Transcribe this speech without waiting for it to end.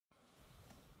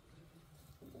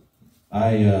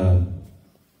I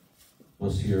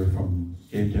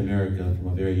came to America from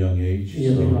a very young age. So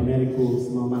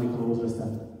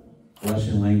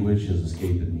Russian language is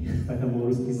escaping me.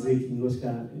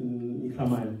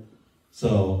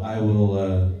 So I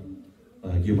will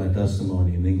give my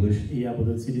testimony in English,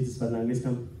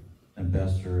 and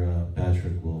Pastor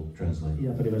Patrick will translate.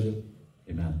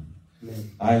 Amen.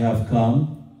 I have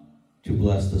come to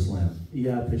bless this land.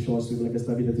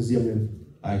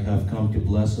 I have come to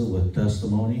bless it with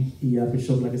testimony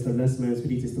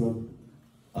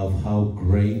of how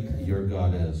great your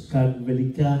God is.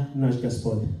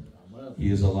 He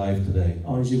is alive today.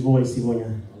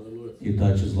 He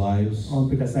touches lives,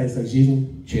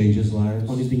 changes lives.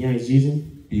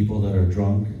 People that are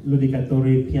drunk,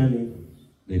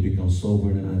 they become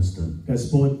sober in an instant.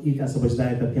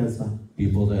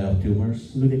 People that have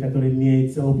tumors,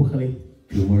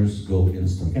 tumors go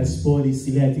instantly.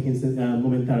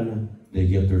 They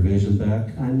get their vision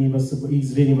back.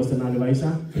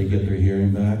 They get their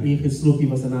hearing back.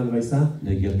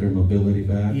 They get their mobility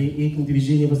back.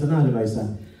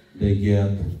 They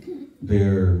get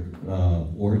their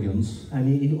organs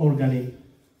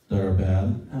that are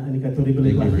bad.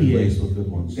 They get replaced with good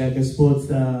ones.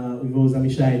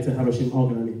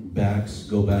 Backs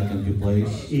go back into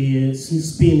place.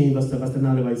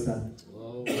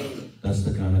 That's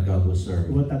the kind of God we serve.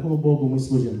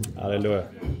 Hallelujah.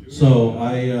 So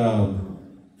I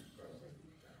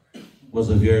was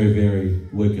a very, very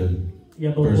wicked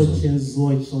person.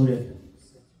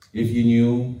 If you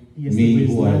knew me,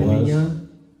 who I was,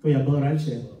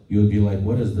 you would be like,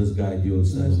 what is this guy doing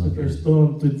standing up here?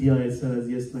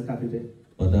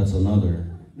 But that's another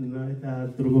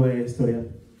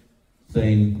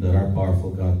thing that our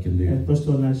powerful God can do.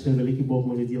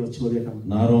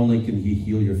 Not only can He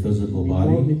heal your physical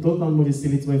body,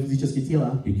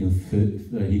 He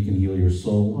can heal your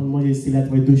soul.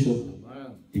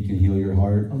 He can heal your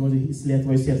heart.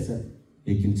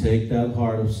 He can take that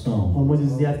heart of stone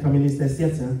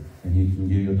and He can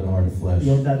give you the heart of flesh.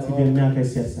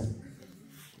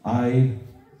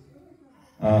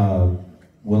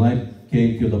 When I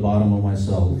came to the bottom of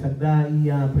myself,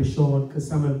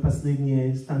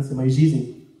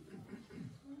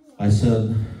 I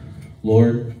said,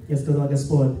 Lord,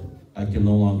 I can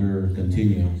no longer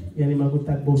continue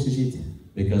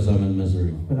because I'm in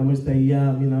misery.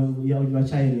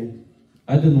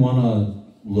 I didn't want to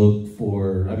look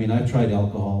for, I tried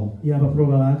alcohol,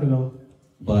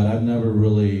 but I've never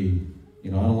really, I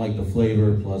don't like the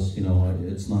flavor, plus,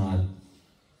 it's not,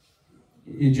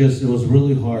 it was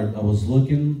really hard. I was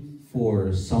looking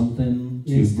for something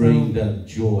to bring that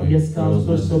joy.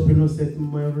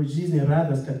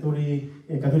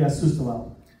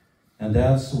 And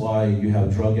that's why you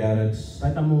have drug addicts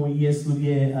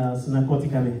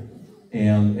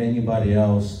and anybody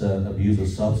else that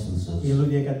abuses substances.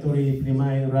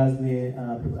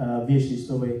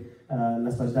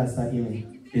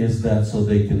 Is that so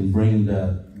they can bring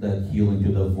that healing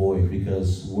to the void,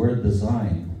 because we're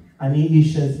designed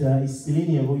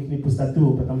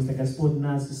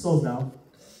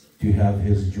to have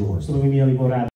His joy.